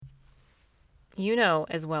you know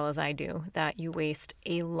as well as I do that you waste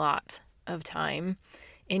a lot of time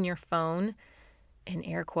in your phone, in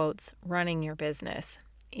air quotes, running your business.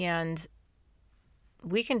 And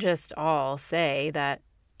we can just all say that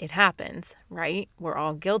it happens, right? We're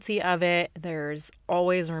all guilty of it. There's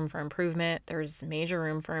always room for improvement. There's major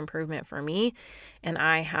room for improvement for me. And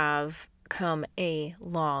I have come a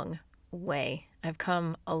long way. I've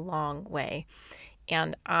come a long way.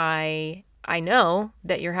 And I know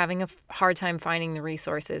that you're having a hard time finding the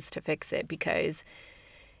resources to fix it, because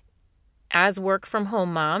as work from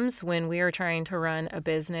home moms, when we are trying to run a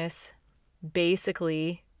business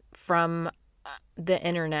basically from the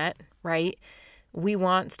internet, right? We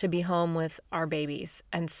want to be home with our babies.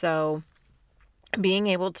 And so being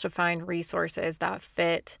able to find resources that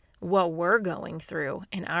fit what we're going through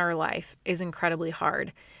in our life is incredibly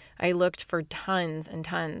hard. I looked for tons and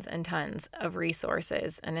tons and tons of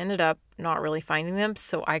resources and ended up not really finding them,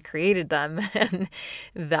 so I created them. And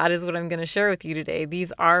that is what I'm going to share with you today.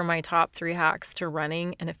 These are my top 3 hacks to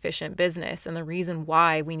running an efficient business. And the reason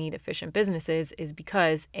why we need efficient businesses is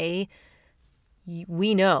because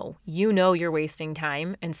we know, you're wasting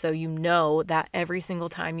time. And so you know that every single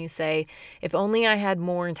time you say, if only I had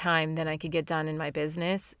more time, then I could get done in my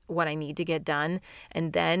business what I need to get done.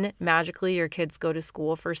 And then magically your kids go to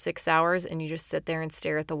school for 6 hours and you just sit there and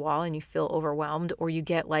stare at the wall and you feel overwhelmed, or you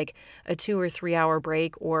get like a 2 or 3 hour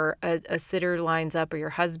break, or a sitter lines up, or your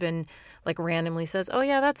husband like randomly says, oh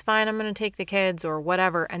yeah, that's fine, I'm going to take the kids or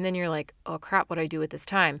whatever. And then you're like, oh crap, what do I do with this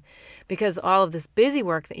time? Because all of this busy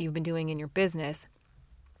work that you've been doing in your business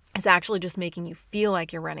is actually just making you feel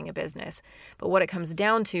like you're running a business. But what it comes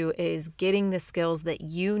down to is getting the skills that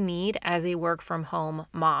you need as a work from home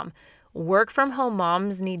mom. Work from home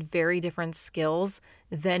moms need very different skills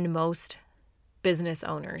than most business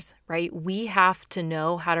owners, right? We have to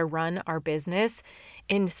know how to run our business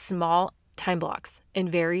in small time blocks, in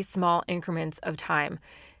very small increments of time.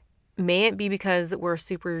 May it be because we're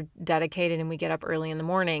super dedicated and we get up early in the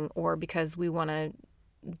morning, or because we want to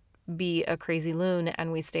be a crazy loon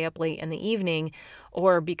and we stay up late in the evening,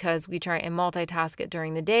 or because we try and multitask it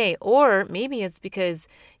during the day, or maybe it's because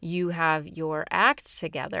you have your act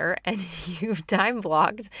together and you've time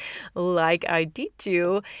blocked like I teach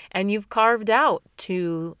you, and you've carved out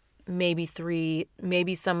 2, maybe 3,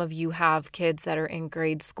 maybe some of you have kids that are in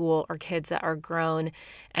grade school or kids that are grown,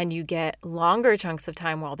 and you get longer chunks of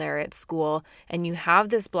time while they're at school, and you have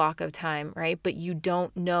this block of time, right? But you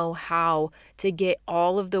don't know how to get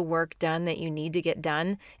all of the work done that you need to get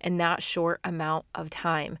done in that short amount of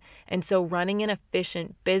time. And so running an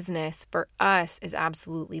efficient business for us is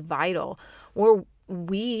absolutely vital.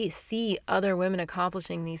 We see other women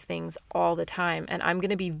accomplishing these things all the time. And I'm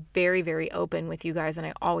going to be very, very open with you guys. And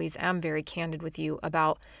I always am very candid with you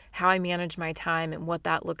about how I manage my time and what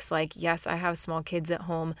that looks like. Yes, I have small kids at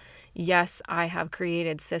home. Yes, I have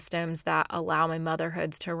created systems that allow my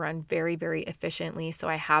motherhoods to run very, very efficiently, so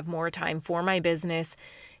I have more time for my business.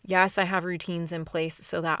 Yes, I have routines in place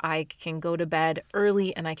so that I can go to bed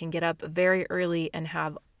early and I can get up very early and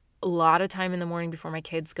have a lot of time in the morning before my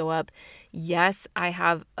kids go up. Yes, I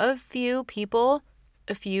have a few people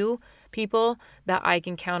that I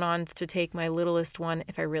can count on to take my littlest one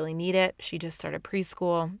if I really need it. She just started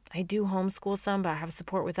preschool. I do homeschool some, but I have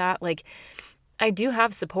support with that. Like, I do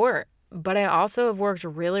have support, but I also have worked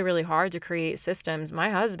really, really hard to create systems.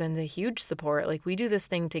 My husband's a huge support. Like, we do this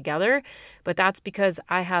thing together, but that's because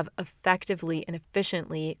I have effectively and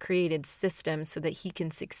efficiently created systems so that he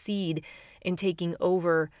can succeed in taking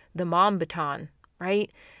over the mom baton,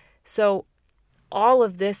 right? So all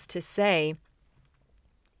of this to say,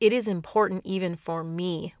 it is important even for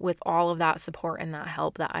me, with all of that support and that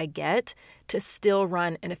help that I get, to still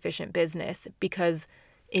run an efficient business. Because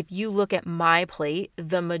if you look at my plate,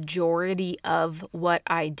 the majority of what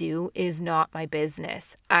I do is not my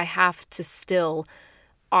business. I have to still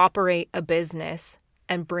operate a business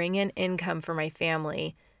and bring in income for my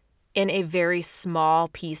family in a very small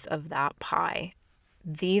piece of that pie.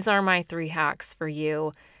 These are my 3 hacks for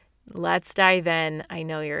you. Let's dive in. I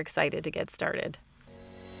know you're excited to get started.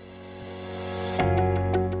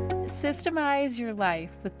 Systemize Your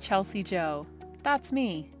Life with Chelsea Joe. That's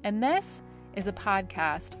me. And this is a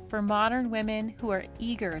podcast for modern women who are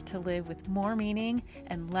eager to live with more meaning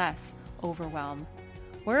and less overwhelm.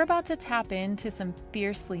 We're about to tap into some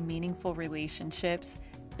fiercely meaningful relationships,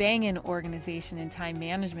 banging organization and time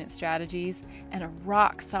management strategies, and a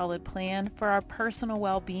rock-solid plan for our personal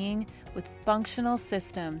well-being with functional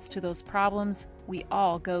systems to those problems we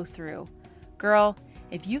all go through. Girl,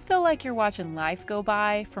 if you feel like you're watching life go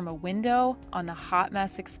by from a window on the Hot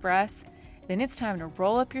Mess Express, then it's time to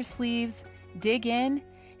roll up your sleeves, dig in,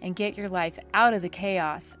 and get your life out of the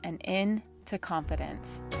chaos and into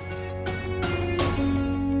confidence.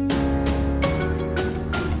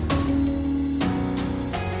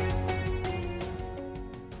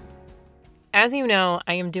 As you know,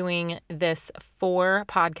 I am doing this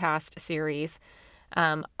 4-podcast series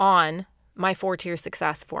on my 4-tier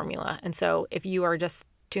success formula. And so if you are just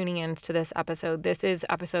tuning into this episode, this is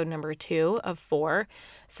episode number 2 of 4.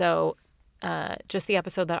 So just the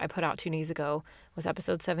episode that I put out 2 days ago was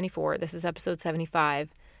episode 74. This is episode 75,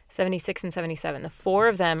 76, and 77. The 4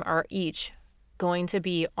 of them are each going to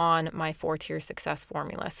be on my 4-tier success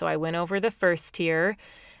formula. So I went over the first tier,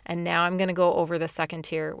 and now I'm going to go over the second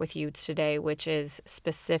tier with you today, which is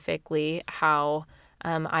specifically how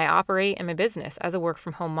I operate in my business as a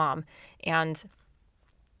work-from-home mom. And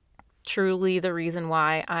truly the reason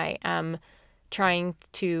why I am trying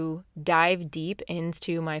to dive deep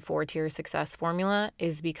into my 4-tier success formula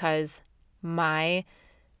is because my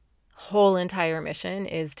whole entire mission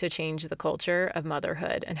is to change the culture of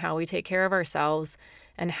motherhood and how we take care of ourselves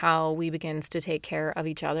and how we begin to take care of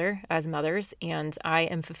each other as mothers. And I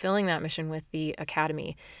am fulfilling that mission with the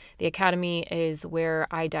Academy. The Academy is where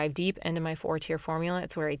I dive deep into my 4-tier formula.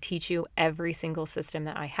 It's where I teach you every single system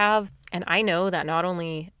that I have. And I know that not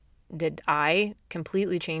only did I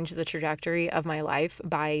completely change the trajectory of my life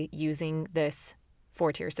by using this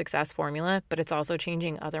 4-tier success formula, but it's also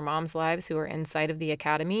changing other moms' lives who are inside of the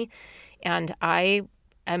Academy. And I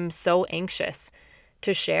am so anxious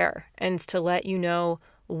to share and to let you know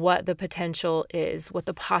what the potential is, what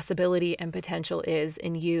the possibility and potential is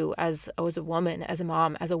in you as a woman, as a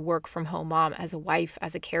mom, as a work-from-home mom, as a wife,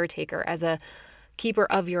 as a caretaker, as a keeper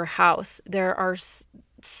of your house. There are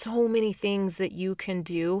so many things that you can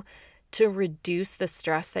do to reduce the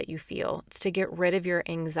stress that you feel. It's to get rid of your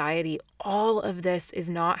anxiety. All of this is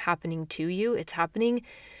not happening to you. It's happening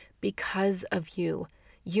because of you.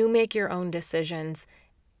 You make your own decisions.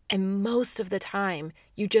 And most of the time,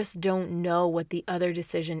 you just don't know what the other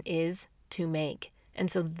decision is to make.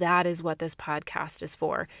 And so that is what this podcast is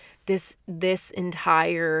for. This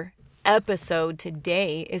entire episode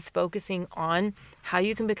today is focusing on how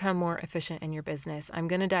you can become more efficient in your business. I'm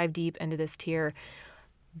going to dive deep into this tier.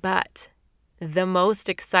 But the most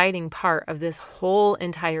exciting part of this whole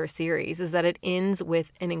entire series is that it ends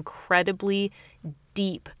with an incredibly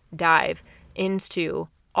deep dive into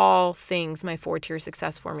all things my 4-tier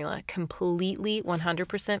success formula, completely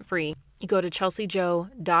 100% free. You go to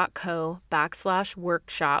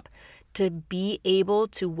chelseajo.co/workshop to be able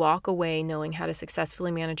to walk away knowing how to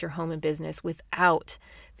successfully manage your home and business without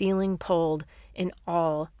feeling pulled in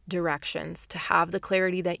all directions, to have the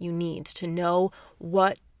clarity that you need to know,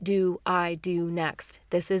 what do I do next?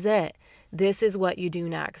 This is it. This is what you do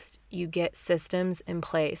next. You get systems in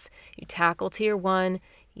place. You tackle tier 1,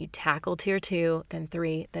 you tackle tier 2, then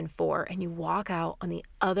 3, then 4, and you walk out on the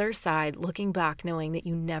other side looking back knowing that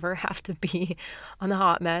you never have to be on the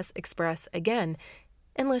Hot Mess Express again,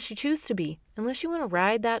 unless you choose to be. Unless you want to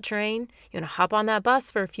ride that train, you want to hop on that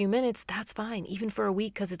bus for a few minutes, that's fine. Even for a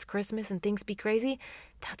week because it's Christmas and things be crazy,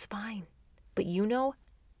 that's fine. But you know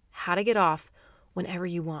how to get off whenever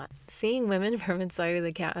you want. Seeing women from inside of the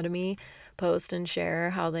Academy post and share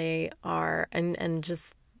how they are and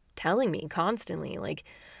just telling me constantly like,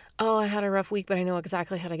 oh, I had a rough week, but I know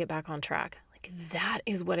exactly how to get back on track. Like that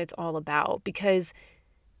is what it's all about, because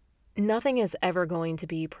nothing is ever going to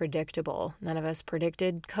be predictable. None of us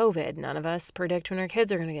predicted COVID. None of us predict when our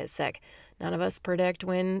kids are going to get sick. None of us predict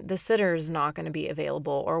when the sitter's not going to be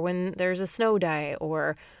available or when there's a snow day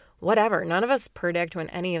or whatever. None of us predict when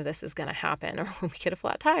any of this is going to happen or when we get a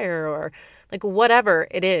flat tire or like whatever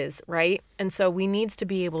it is, right? And so we need to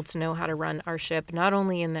be able to know how to run our ship, not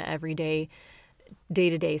only in the everyday,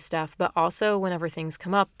 day-to-day stuff, but also whenever things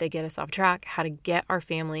come up, they get us off track, how to get our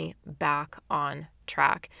family back on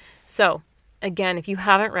track. So again, if you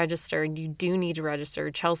haven't registered, you do need to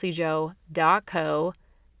register.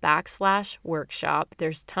 chelseajo.co/workshop.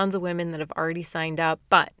 There's tons of women that have already signed up,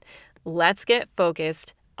 but let's get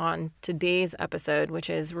focused on today's episode, which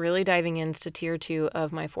is really diving into tier 2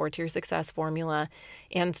 of my 4-tier success formula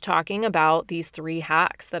and talking about these 3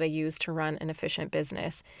 hacks that I use to run an efficient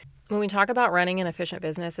business. When we talk about running an efficient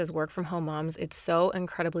business as work-from-home moms, it's so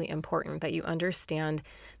incredibly important that you understand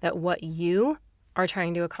that what you are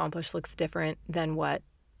trying to accomplish looks different than what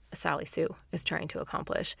Sally Sue is trying to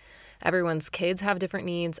accomplish. Everyone's kids have different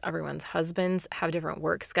needs. Everyone's husbands have different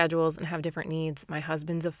work schedules and have different needs. My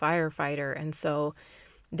husband's a firefighter, and so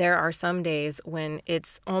there are some days when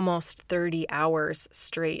it's almost 30 hours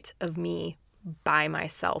straight of me by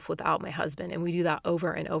myself without my husband. And we do that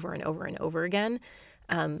over and over and over and over again.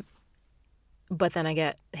 But then I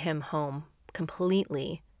get him home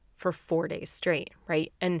completely for 4 days straight,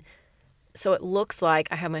 right? And so it looks like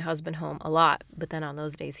I have my husband home a lot, but then on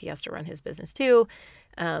those days he has to run his business too.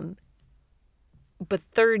 But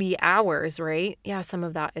 30 hours, right? Yeah, some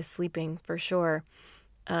of that is sleeping for sure.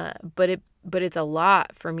 But it's a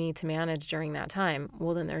lot for me to manage during that time.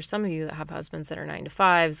 Well, then there's some of you that have husbands that are 9 to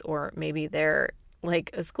 5s, or maybe they're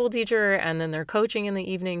like a school teacher and then they're coaching in the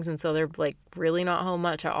evenings. And so they're like really not home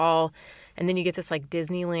much at all. And then you get this like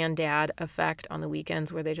Disneyland dad effect on the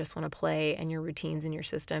weekends where they just want to play and your routines and your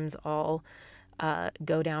systems all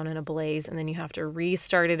go down in a blaze, and then you have to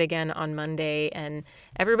restart it again on Monday. And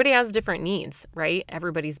everybody has different needs, right?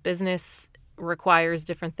 Everybody's business requires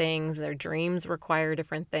different things. Their dreams require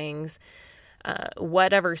different things.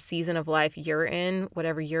 Whatever season of life you're in,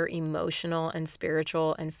 whatever your emotional and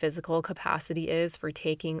spiritual and physical capacity is for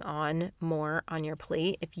taking on more on your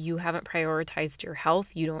plate, if you haven't prioritized your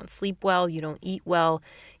health, you don't sleep well, you don't eat well,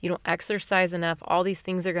 you don't exercise enough, all these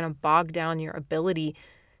things are going to bog down your ability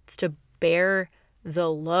to bear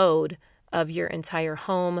the load of your entire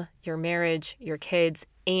home, your marriage, your kids,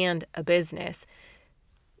 and a business.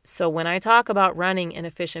 So when I talk about running an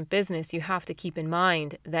efficient business, you have to keep in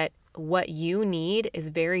mind that what you need is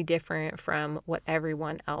very different from what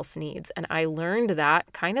everyone else needs. And I learned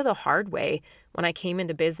that kind of the hard way when I came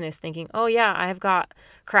into business thinking, oh yeah, I've got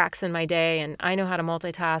cracks in my day and I know how to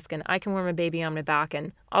multitask and I can wear my baby on my back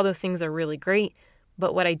and all those things are really great.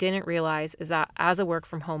 But what I didn't realize is that as a work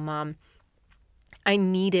from home mom, I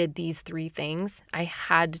needed these 3 things. I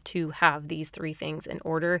had to have these 3 things in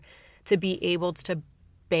order to be able to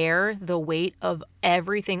bear the weight of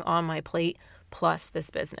everything on my plate plus this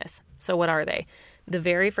business. So what are they? The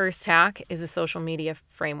very first tack is a social media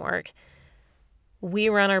framework. We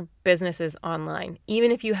run our businesses online.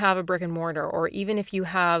 Even if you have a brick and mortar, or even if you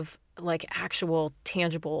have like actual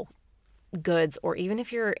tangible goods, or even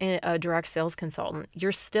if you're a direct sales consultant,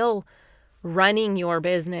 you're still running your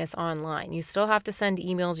business online. You still have to send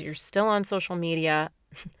emails. You're still on social media.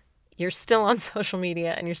 You're still on social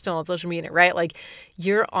media and you're still on social media, right? Like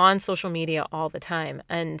you're on social media all the time.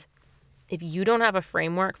 And if you don't have a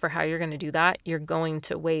framework for how you're going to do that, you're going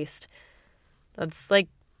to waste. That's like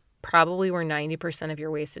probably where 90% of your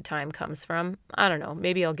wasted time comes from. I don't know.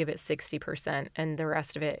 Maybe I'll give it 60%. And the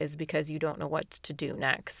rest of it is because you don't know what to do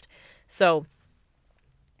next. So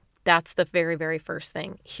that's the very, very first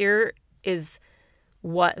thing. Here is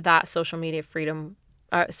what that social media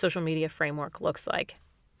framework looks like.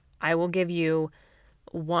 I will give you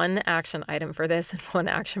one action item for this and one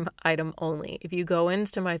action item only. If you go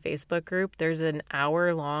into my Facebook group, there's an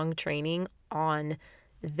hour-long training on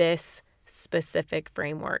this specific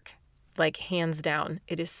framework, like hands down.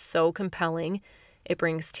 It is so compelling. It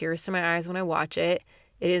brings tears to my eyes when I watch it.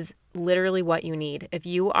 It is literally what you need. If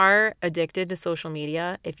you are addicted to social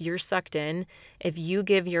media, if you're sucked in, if you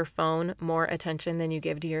give your phone more attention than you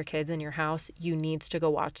give to your kids in your house, you need to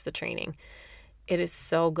go watch the training. It is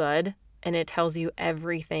so good, and it tells you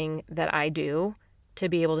everything that I do to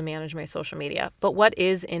be able to manage my social media. But what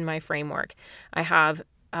is in my framework? I have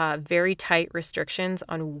very tight restrictions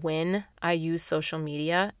on when I use social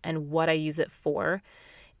media and what I use it for.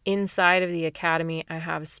 Inside of the academy, I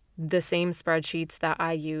have the same spreadsheets that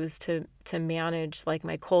I use to manage like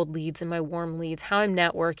my cold leads and my warm leads, how I'm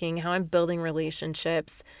networking, how I'm building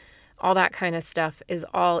relationships, all that kind of stuff is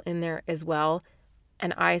all in there as well.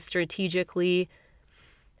 And I strategically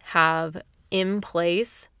have in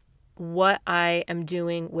place what I am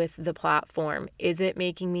doing with the platform. Is it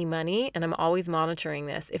making me money? And I'm always monitoring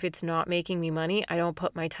this. If it's not making me money, I don't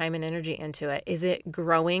put my time and energy into it. Is it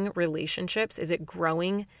growing relationships? Is it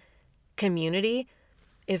growing community?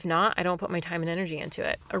 If not, I don't put my time and energy into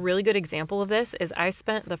it. A really good example of this is I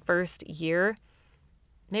spent the first year,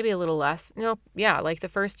 maybe a little less, like the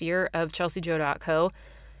first year of ChelseaJoe.co,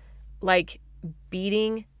 like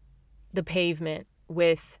beating the pavement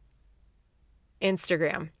with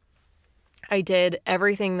Instagram. I did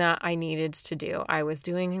everything that I needed to do. I was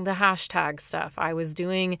doing the hashtag stuff. I was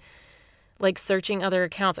doing like searching other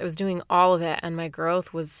accounts. I was doing all of it, and my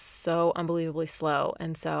growth was so unbelievably slow.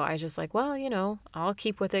 And so I was just like, well, I'll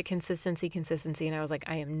keep with it. Consistency. And I was like,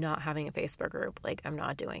 I am not having a Facebook group. Like, I'm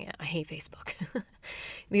not doing it. I hate Facebook.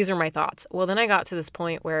 These are my thoughts. Well, then I got to this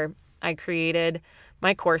point where I created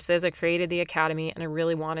my courses, I created the academy, and I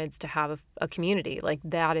really wanted to have a community. Like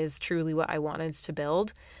that is truly what I wanted to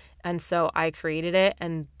build. And so I created it,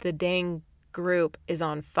 and the dang group is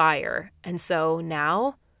on fire. And so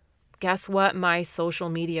now, guess what my social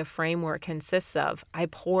media framework consists of? I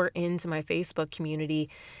pour into my Facebook community,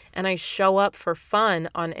 and I show up for fun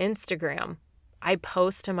on Instagram. I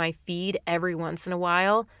post to my feed every once in a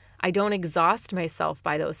while. I don't exhaust myself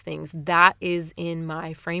by those things. That is in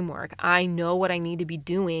my framework. I know what I need to be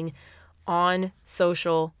doing on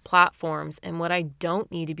social platforms and what I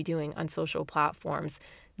don't need to be doing on social platforms.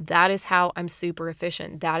 That is how I'm super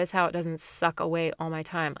efficient. That is how it doesn't suck away all my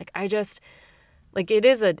time. It's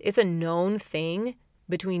a known thing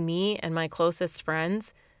between me and my closest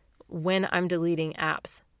friends when I'm deleting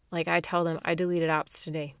apps. Like I tell them, I deleted apps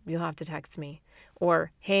today. You'll have to text me.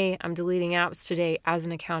 Or, hey, I'm deleting apps today as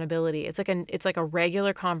an accountability. It's like a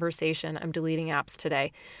regular conversation. I'm deleting apps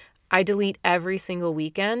today. I delete every single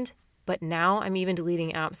weekend, but now I'm even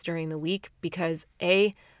deleting apps during the week because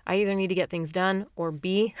A, I either need to get things done, or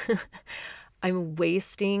B, I'm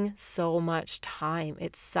wasting so much time.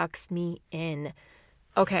 It sucks me in.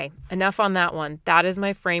 Okay, enough on that one. That is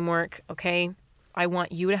my framework, okay? I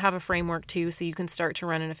want you to have a framework too so you can start to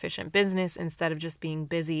run an efficient business instead of just being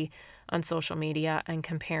busy on social media and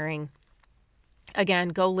comparing. Again,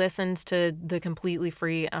 go listen to the completely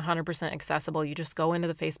free, 100% accessible. You just go into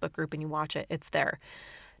the Facebook group and you watch it. It's there.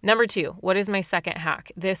 Number 2, what is my second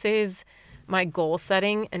hack? This is my goal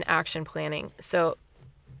setting and action planning. So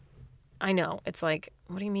I know it's like,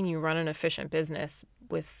 what do you mean you run an efficient business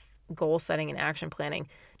with goal setting and action planning?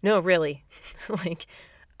 No, really. Like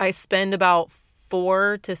I spend about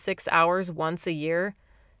 4 to 6 hours once a year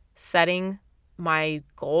setting my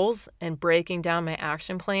goals and breaking down my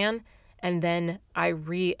action plan. And then I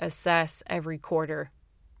reassess every quarter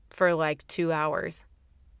for like 2 hours.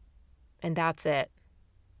 And that's it.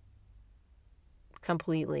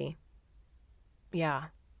 Completely. Yeah.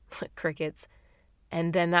 Crickets.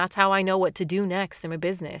 And then that's how I know what to do next in my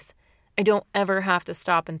business. I don't ever have to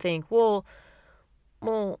stop and think, well,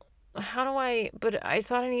 how do but I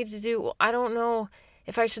thought I needed to do, I don't know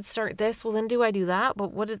if I should start this. Well, then do I do that?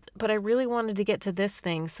 But I really wanted to get to this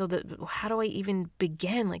thing. So how do I even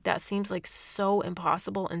begin? Like that seems like so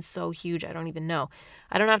impossible and so huge. I don't even know.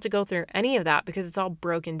 I don't have to go through any of that because it's all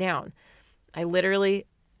broken down. I literally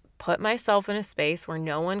put myself in a space where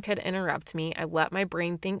no one could interrupt me. I let my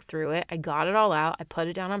brain think through it. I got it all out. I put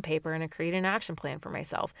it down on paper and I created an action plan for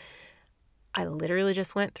myself. I literally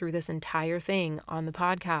just went through this entire thing on the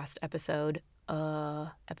podcast episode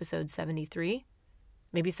 73,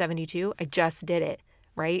 maybe 72. I just did it,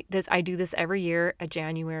 right? I do this every year at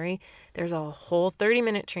January. There's a whole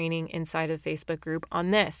 30-minute training inside of the Facebook group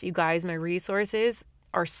on this. You guys, my resources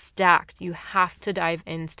are stacked. You have to dive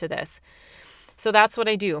into this. So that's what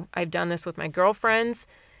I do. I've done this with my girlfriends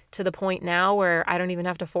to the point now where I don't even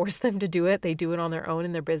have to force them to do it. They do it on their own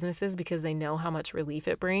in their businesses because they know how much relief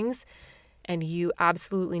it brings. And you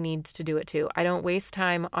absolutely need to do it too. I don't waste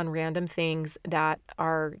time on random things that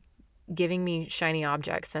are giving me shiny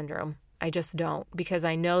object syndrome. I just don't, because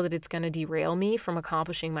I know that it's going to derail me from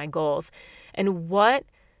accomplishing my goals. And what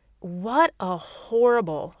a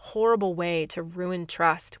horrible, horrible way to ruin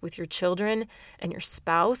trust with your children and your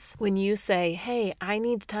spouse when you say, hey, I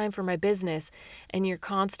need time for my business, and you're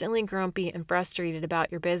constantly grumpy and frustrated about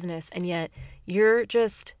your business, and yet you're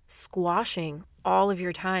just squashing all of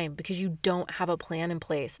your time because you don't have a plan in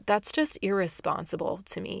place. That's just irresponsible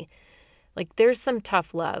to me. Like, there's some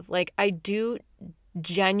tough love. Like, I do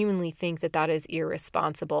genuinely think that is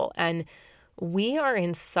irresponsible. And we are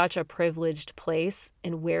in such a privileged place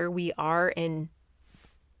in where we are in,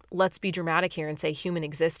 let's be dramatic here and say, human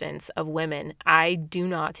existence of women. I do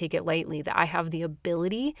not take it lightly that I have the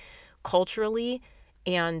ability culturally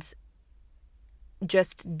and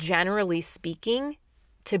just generally speaking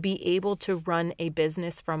to be able to run a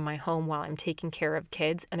business from my home while I'm taking care of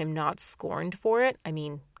kids, and I'm not scorned for it. I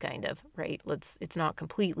mean, kind of, right? It's not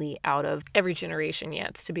completely out of every generation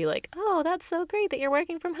yet to be like, oh, that's so great that you're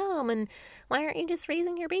working from home, and why aren't you just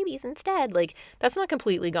raising your babies instead? Like, that's not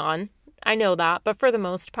completely gone. I know that, but for the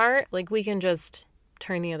most part, like, we can just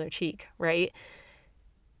turn the other cheek, right?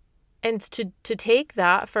 And to take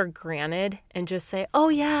that for granted and just say, oh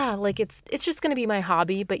yeah, like it's just going to be my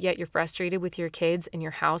hobby, but yet you're frustrated with your kids and your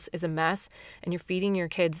house is a mess and you're feeding your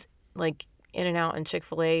kids like In-N-Out and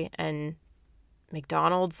Chick-fil-A and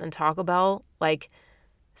McDonald's and Taco Bell like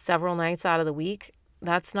several nights out of the week.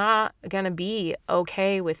 That's not going to be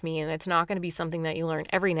okay with me, and it's not going to be something that you learn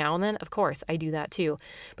every now and then. Of course, I do that too.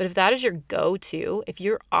 But if that is your go-to, if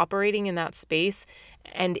you're operating in that space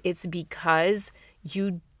and it's because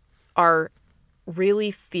you are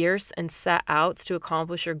really fierce and set out to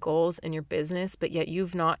accomplish your goals in your business, but yet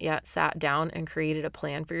you've not yet sat down and created a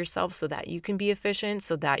plan for yourself so that you can be efficient,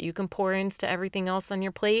 so that you can pour into everything else on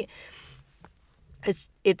your plate,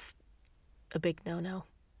 it's a big no-no.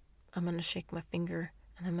 I'm going to shake my finger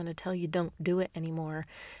and I'm going to tell you don't do it anymore.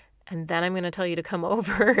 And then I'm going to tell you to come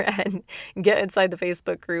over and get inside the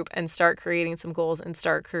Facebook group and start creating some goals and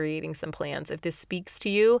start creating some plans. If this speaks to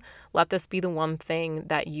you, let this be the one thing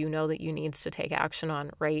that you know that you need to take action on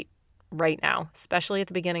right now, especially at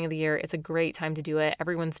the beginning of the year. It's a great time to do it.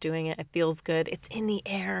 Everyone's doing it. It feels good. It's in the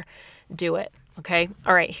air. Do it. Okay.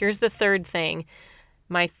 All right. Here's the third thing.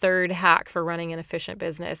 My third hack for running an efficient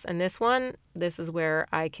business. And this is where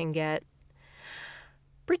I can get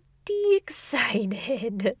pretty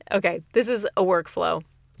excited. Okay, this is a workflow.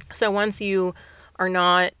 So once you are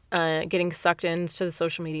not getting sucked into the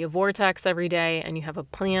social media vortex every day, and you have a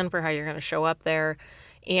plan for how you're going to show up there,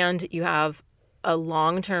 and you have a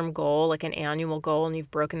long-term goal, like an annual goal, and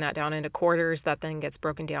you've broken that down into quarters, that then gets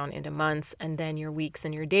broken down into months, and then your weeks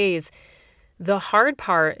and your days. The hard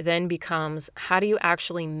part then becomes, how do you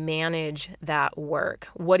actually manage that work?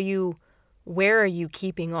 Where are you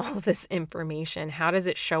keeping all of this information? How does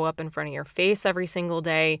it show up in front of your face every single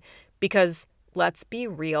day? Because let's be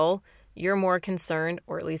real, you're more concerned,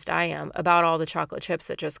 or at least I am, about all the chocolate chips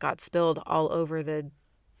that just got spilled all over the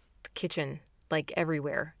kitchen, like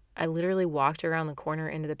everywhere. I literally walked around the corner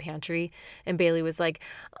into the pantry, and Bailey was like,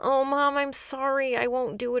 "Oh, Mom, I'm sorry. I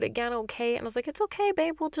won't do it again, okay?" And I was like, "It's okay,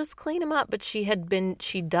 babe. We'll just clean them up." But she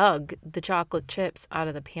dug the chocolate chips out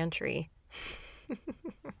of the pantry.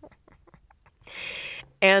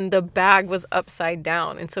 And the bag was upside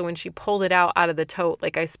down. And so when she pulled it out of the tote,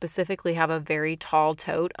 like I specifically have a very tall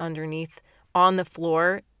tote underneath on the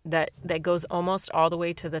floor that goes almost all the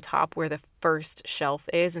way to the top where the first shelf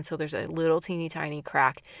is. And so there's a little teeny tiny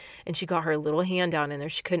crack. And she got her little hand down in there.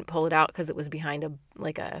 She couldn't pull it out because it was behind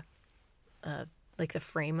like the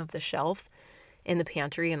frame of the shelf in the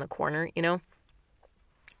pantry in the corner,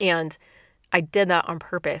 And I did that on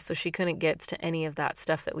purpose so she couldn't get to any of that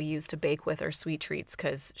stuff that we use to bake with our sweet treats,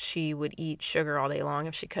 because she would eat sugar all day long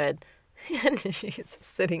if she could. And she's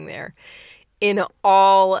sitting there in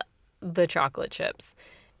all the chocolate chips.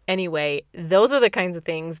 Anyway, those are the kinds of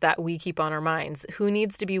things that we keep on our minds. Who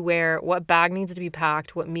needs to be where? What bag needs to be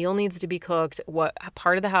packed? What meal needs to be cooked? What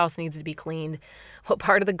part of the house needs to be cleaned? What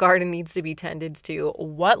part of the garden needs to be tended to?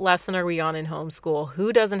 What lesson are we on in homeschool?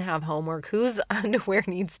 Who doesn't have homework? Whose underwear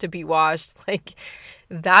needs to be washed? Like,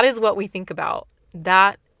 that is what we think about.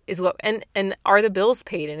 That is what, and are the bills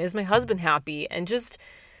paid? And is my husband happy? And just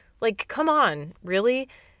like, come on, really?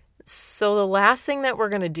 So the last thing that we're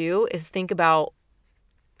going to do is think about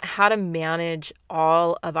how to manage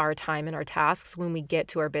all of our time and our tasks when we get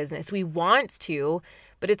to our business. We want to,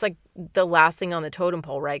 but it's like the last thing on the totem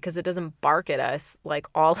pole, right? Because it doesn't bark at us like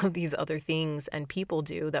all of these other things and people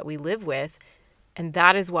do that we live with. And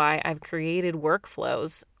that is why I've created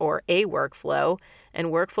workflows, or a workflow, and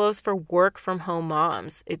workflows for work from home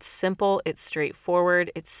moms. It's simple, it's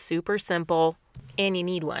straightforward, it's super simple, and you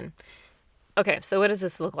need one. Okay, so what does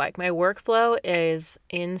this look like? My workflow is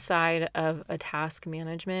inside of a task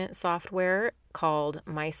management software called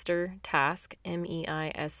Meister Task,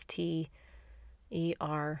 MEisterTask,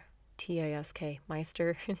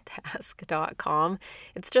 meistertask.com.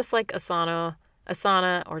 It's just like Asana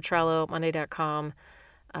or Trello, Monday.com.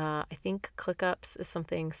 I think ClickUps is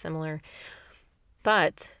something similar.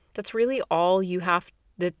 But that's really all you have.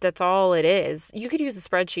 That's all it is. You could use a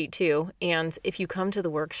spreadsheet too. And if you come to the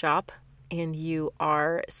workshop and you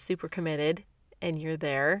are super committed and you're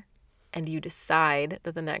there and you decide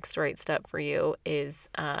that the next right step for you is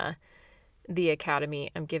the Academy,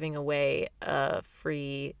 I'm giving away a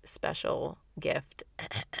free special gift.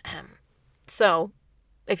 So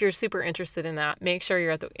if you're super interested in that, make sure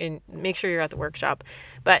you're at the workshop.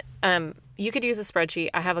 But you could use a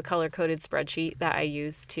spreadsheet. I have a color-coded spreadsheet that I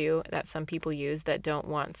use too, that some people use that don't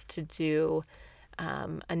want to do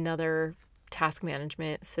another task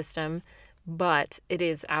management system, but it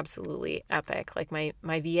is absolutely epic. Like my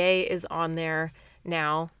VA is on there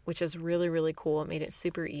now, which is really, really cool. It made it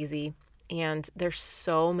super easy. And there's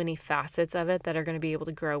so many facets of it that are going to be able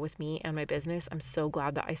to grow with me and my business. I'm so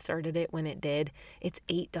glad that I started it when it did. It's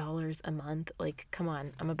 $8 a month. Like, come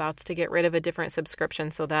on, I'm about to get rid of a different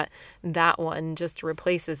subscription so that one just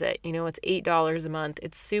replaces it. It's $8 a month.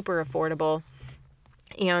 It's super affordable.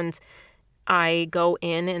 And I go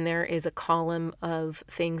in and there is a column of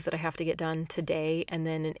things that I have to get done today, and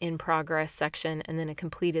then an in progress section, and then a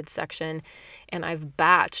completed section. And I've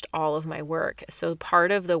batched all of my work. So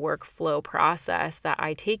part of the workflow process that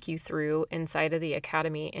I take you through inside of the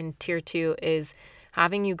Academy in Tier 2 is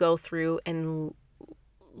having you go through and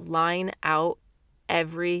line out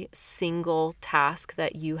every single task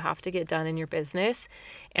that you have to get done in your business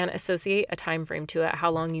and associate a time frame to it, how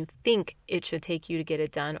long you think it should take you to get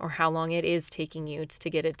it done, or how long it is taking you to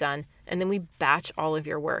get it done. And then we batch all of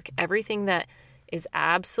your work. Everything that is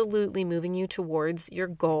absolutely moving you towards your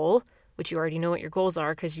goal, which you already know what your goals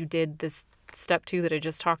are because you did this step 2 that I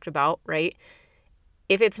just talked about, right?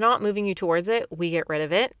 If it's not moving you towards it, we get rid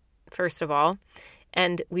of it, first of all.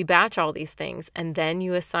 And we batch all these things, and then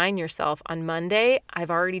you assign yourself. On Monday, I've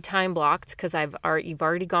already time blocked because you've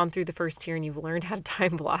already gone through the first tier and you've learned how to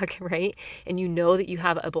time block, right? And you know that you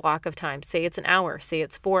have a block of time. Say it's an hour, say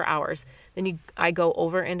it's 4 hours. Then I go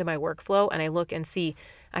over into my workflow and I look and see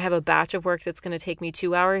I have a batch of work that's going to take me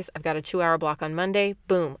 2 hours. I've got a 2-hour block on Monday.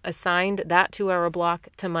 Boom, assigned that 2-hour block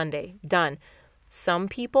to Monday. Done. Some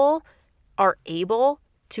people are able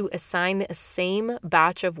to assign the same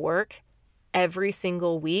batch of work every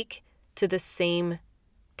single week to the same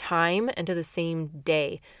time and to the same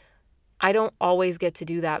day. I don't always get to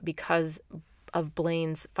do that because of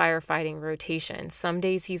Blaine's firefighting rotation. Some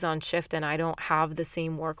days he's on shift and I don't have the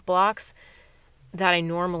same work blocks that I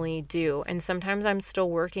normally do. And sometimes I'm still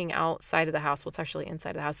working outside of the house. Well, it's actually inside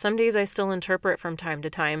of the house. Some days I still interpret from time to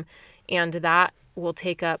time, and that will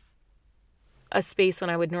take up a space when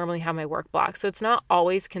I would normally have my work block. So it's not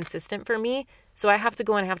always consistent for me. So I have to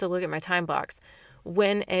go and I have to look at my time blocks.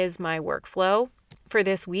 When is my workflow for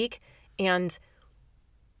this week? And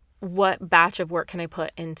what batch of work can I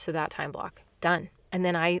put into that time block? Done. And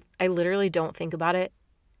then I literally don't think about it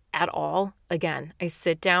at all again. I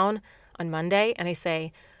sit down on Monday and I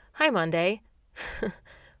say, "Hi, Monday.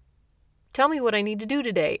 Tell me what I need to do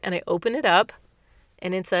today." And I open it up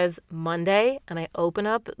and it says Monday, and I open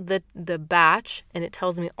up the batch and it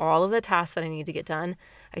tells me all of the tasks that I need to get done.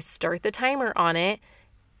 I start the timer on it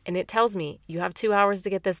and it tells me you have 2 hours to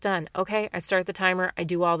get this done. Okay, I start the timer, I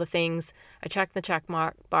do all the things, I check the check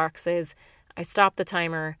boxes, I stop the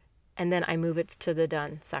timer, and then I move it to the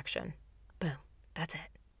done section. Boom, that's it.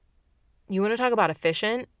 You want to talk about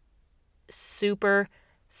efficient? Super,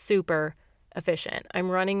 super efficient. I'm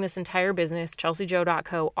running this entire business,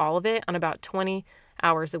 chelseajo.co, all of it on about 20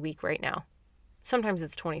 hours a week right now. Sometimes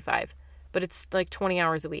it's 25, but it's like 20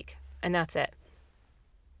 hours a week, and that's it.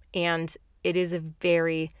 And it is a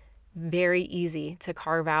very, very easy to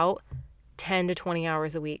carve out 10 to 20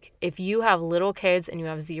 hours a week. If you have little kids and you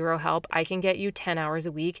have zero help, I can get you 10 hours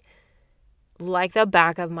a week like the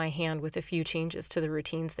back of my hand with a few changes to the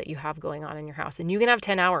routines that you have going on in your house. And you can have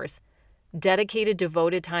 10 hours dedicated,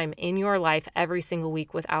 devoted time in your life every single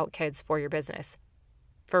week without kids for your business.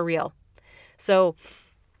 For real. So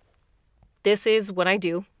this is what I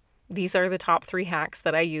do. These are the top 3 hacks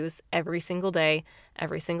that I use every single day,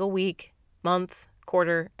 every single week, month,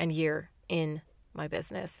 quarter, and year in my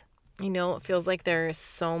business. You know, it feels like there is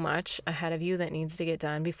so much ahead of you that needs to get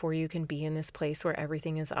done before you can be in this place where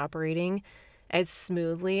everything is operating as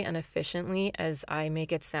smoothly and efficiently as I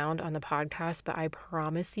make it sound on the podcast. But I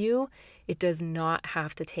promise you, it does not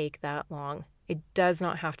have to take that long. It does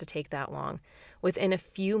not have to take that long. Within a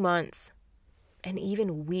few months, and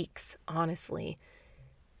even weeks, honestly,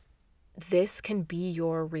 this can be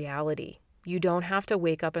your reality. You don't have to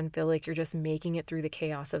wake up and feel like you're just making it through the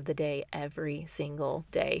chaos of the day every single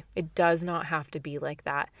day. It does not have to be like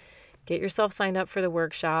that. Get yourself signed up for the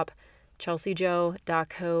workshop,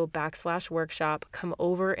 chelseajo.co/workshop. Come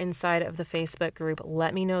over inside of the Facebook group.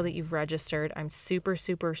 Let me know that you've registered. I'm super,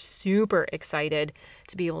 super, super excited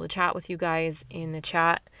to be able to chat with you guys in the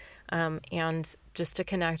chat. And just to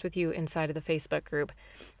connect with you inside of the Facebook group.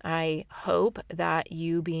 I hope that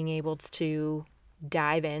you being able to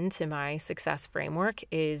dive into my success framework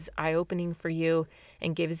is eye-opening for you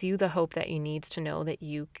and gives you the hope that you need to know that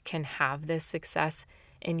you can have this success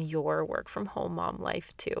in your work from home mom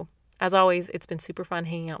life too. As always, it's been super fun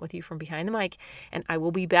hanging out with you from behind the mic, and I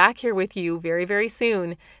will be back here with you very, very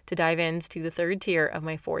soon to dive into the 3rd tier of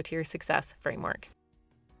my 4-tier success framework.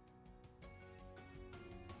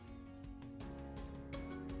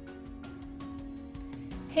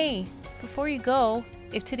 Hey, before you go,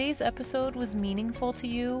 if today's episode was meaningful to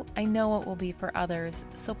you, I know it will be for others.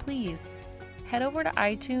 So please head over to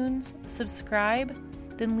iTunes, subscribe,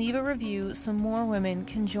 then leave a review so more women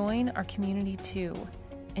can join our community too.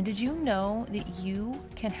 And did you know that you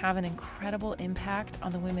can have an incredible impact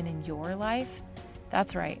on the women in your life?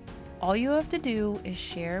 That's right. All you have to do is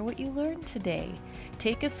share what you learned today.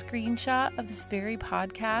 Take a screenshot of this very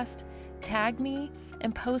podcast, tag me,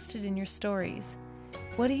 and post it in your stories.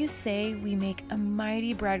 What do you say we make a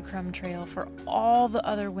mighty breadcrumb trail for all the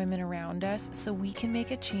other women around us so we can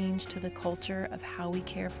make a change to the culture of how we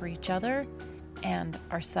care for each other and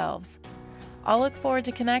ourselves? I'll look forward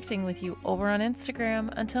to connecting with you over on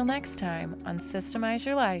Instagram. Until next time on Systemize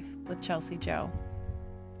Your Life with Chelsea Jo.